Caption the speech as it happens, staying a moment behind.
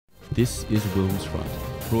This is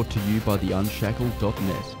WilmsFront, brought to you by the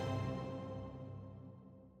Unshackled.net.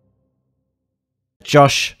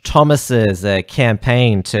 Josh Thomas's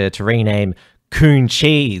campaign to rename coon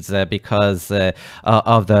cheese because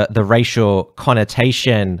of the racial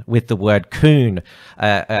connotation with the word coon,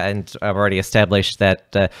 and I've already established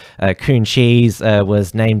that coon cheese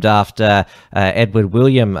was named after Edward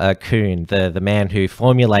William Coon, the man who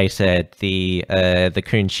formulated the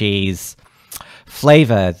coon cheese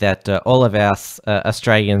flavor that all of us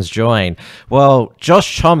Australians join. Well,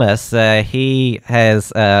 Josh Thomas, he has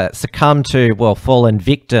succumbed to, well, fallen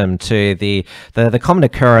victim to the common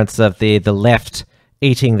occurrence of the left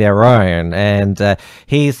eating their own, and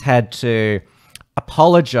he's had to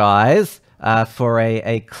apologize for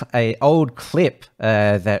a old clip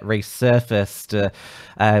that resurfaced,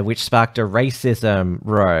 which sparked a racism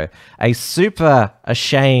row. A super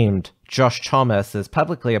ashamed Josh Thomas has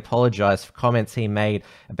publicly apologised for comments he made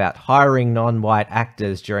about hiring non-white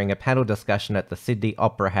actors during a panel discussion at the Sydney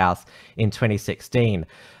Opera House in 2016.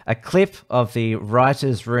 A clip of the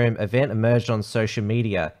Writers' Room event emerged on social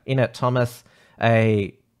media. In it, Thomas,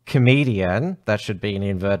 a comedian, that should be in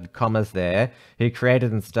inverted commas there, who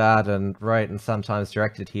created and starred and wrote and sometimes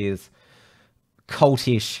directed his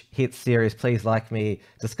cultish hit series Please Like Me,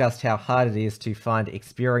 discussed how hard it is to find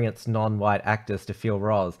experienced non-white actors to fill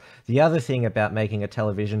roles. The other thing about making a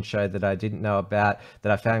television show that I didn't know about,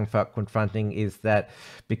 that I found confronting, is that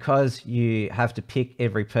because you have to pick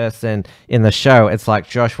every person in the show, it's like,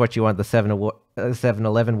 Josh, what do you want the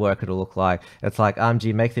 7-Eleven worker to look like? It's like, do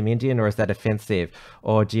you make them Indian, or is that offensive?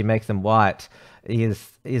 Or do you make them white? Is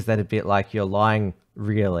that a bit like you're lying,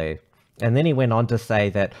 really? And then he went on to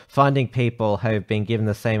say that finding people who have been given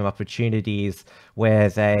the same opportunities where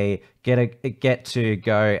they get to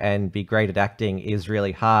go and be great at acting is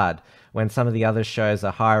really hard. When some of the other shows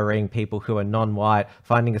are hiring people who are non-white,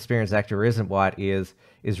 finding an experienced actor who isn't white is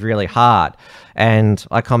really hard. And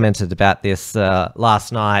I commented about this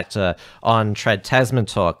last night on Trad Tasman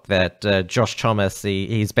Talk, that Josh Thomas,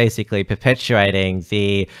 he's basically perpetuating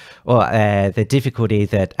the difficulty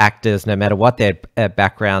that actors, no matter what their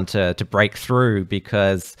background, to break through,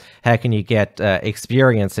 because how can you get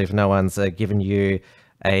experience if no one's given you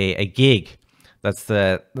a gig? That's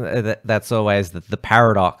always the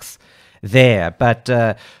paradox there.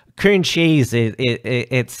 But coon cheese,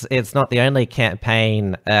 it's not the only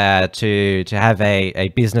campaign to have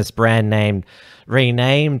a business brand name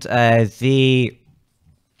renamed. The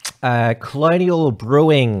Colonial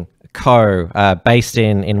Brewing Co., based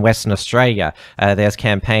in Western Australia, there's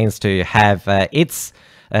campaigns to have its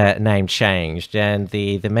name changed, and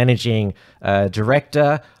the managing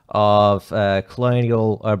director of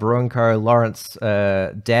Colonial Brewing Co., Lawrence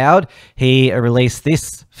Dowd, he released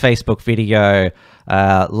this Facebook video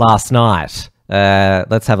last night.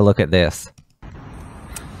 Let's have a look at this.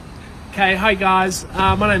 Okay, hi guys,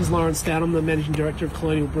 my name's Lawrence Dowd. I'm the Managing Director of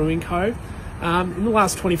Colonial Brewing Co. In the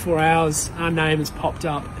last 24 hours, our name has popped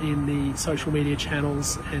up in the social media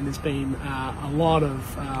channels, and there's been a lot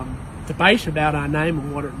of debate about our name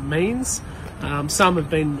and what it means. Some have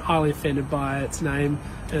been highly offended by its name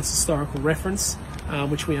and its historical reference,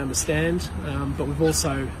 which we understand, but we've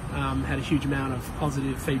also had a huge amount of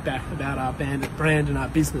positive feedback about our brand and our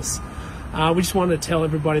business. We just wanted to tell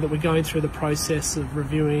everybody that we're going through the process of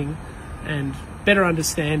reviewing and better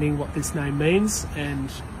understanding what this name means,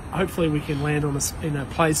 and hopefully we can land in a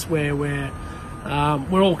place where we're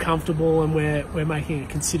all comfortable and we're making a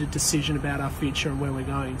considered decision about our future and where we're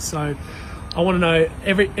going. So I want to know,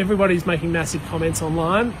 everybody's making massive comments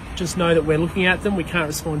online. Just know that we're looking at them. We can't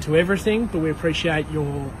respond to everything, but we appreciate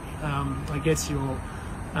your, your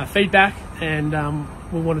feedback, and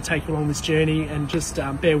we want to take you along this journey, and just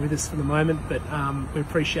bear with us for the moment, but we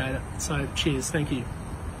appreciate it. So cheers, thank you.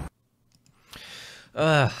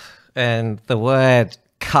 And the word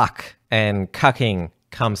cuck and cucking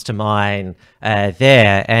comes to mind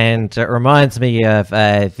there, and it reminds me of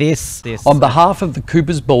this. On behalf of the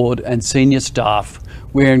Coopers Board and senior staff,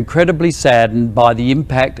 we're incredibly saddened by the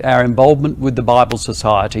impact our involvement with the Bible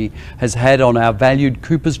Society has had on our valued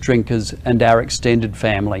Coopers drinkers and our extended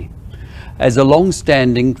family. As a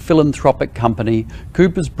long-standing philanthropic company,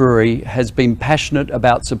 Coopers Brewery has been passionate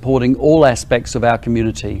about supporting all aspects of our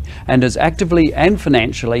community and has actively and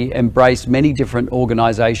financially embraced many different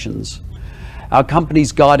organisations. Our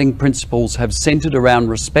company's guiding principles have centred around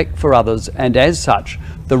respect for others, and as such,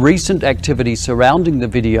 the recent activity surrounding the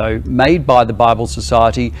video made by the Bible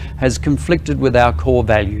Society has conflicted with our core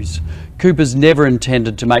values. Coopers never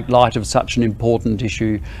intended to make light of such an important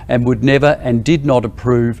issue, and would never and did not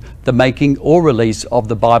approve the making or release of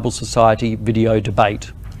the Bible Society video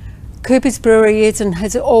debate. Cooper's Brewery is and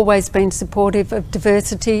has always been supportive of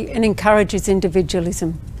diversity and encourages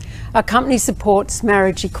individualism. Our company supports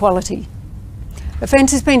marriage equality.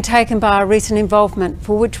 Offence has been taken by our recent involvement,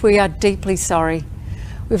 for which we are deeply sorry.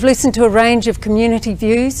 We've listened to a range of community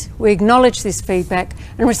views, we acknowledge this feedback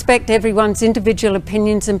and respect everyone's individual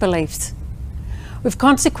opinions and beliefs. We've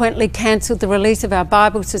consequently cancelled the release of our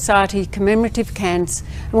Bible Society commemorative cans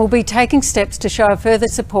and will be taking steps to show further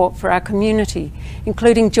support for our community,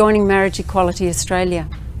 including joining Marriage Equality Australia.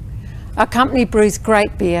 Our company brews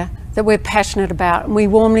great beer that we're passionate about, and we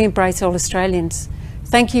warmly embrace all Australians.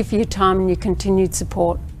 Thank you for your time and your continued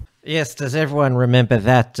support. Yes, does everyone remember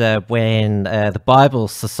that when the Bible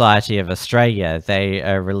Society of Australia, they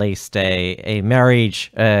released a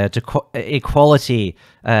marriage equality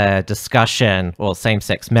discussion, or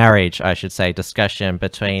same-sex marriage, I should say, discussion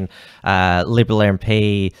between Liberal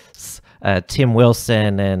MPs Tim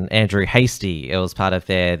Wilson and Andrew Hastie. It was part of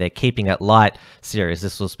their Keeping It Light series.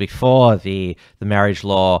 This was before the marriage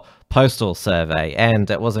law postal survey, and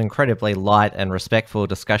it was an incredibly light and respectful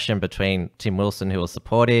discussion between Tim Wilson, who was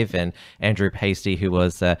supportive, and Andrew Hastie, who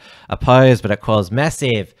was opposed, but it caused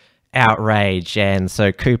massive outrage, and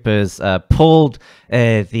so Cooper's pulled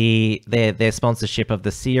their sponsorship of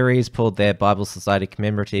the series, pulled their Bible Society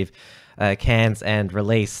commemorative cans, and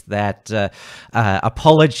released that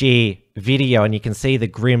apology video, and you can see the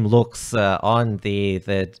grim looks on the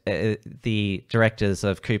directors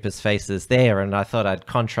of Cooper's faces there. And I thought I'd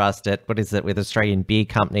contrast it, with Australian beer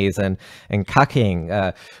companies and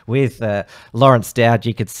cucking with Lawrence Dowd.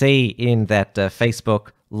 You could see in that Facebook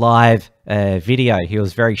live video, he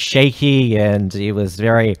was very shaky and he was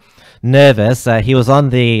very nervous. He was on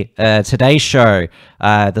the Today Show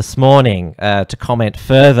this morning to comment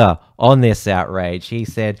further on this outrage. He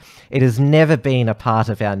said, "It has never been a part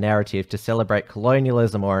of our narrative to celebrate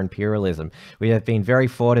colonialism or imperialism. We have been very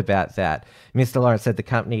forward about that." Mr. Lawrence said the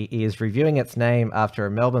company is reviewing its name after a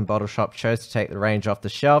Melbourne bottle shop chose to take the range off the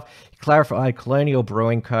shelf. He clarified Colonial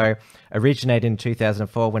Brewing Co. originated in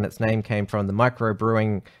 2004 when its name came from the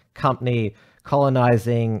microbrewing company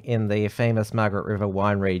colonizing in the famous Margaret River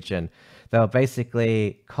wine region. They were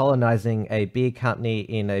basically colonizing a beer company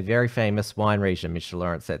in a very famous wine region, Mr.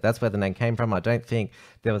 Lawrence said. That's where the name came from. I don't think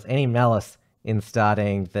there was any malice in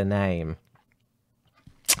starting the name.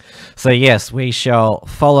 So yes, we shall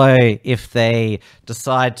follow if they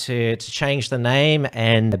decide to change the name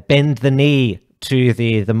and bend the knee to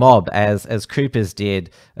the mob as Coopers did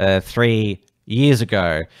 3 years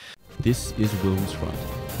ago. This is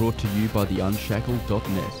WilmsFront, brought to you by the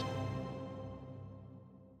Unshackled.net.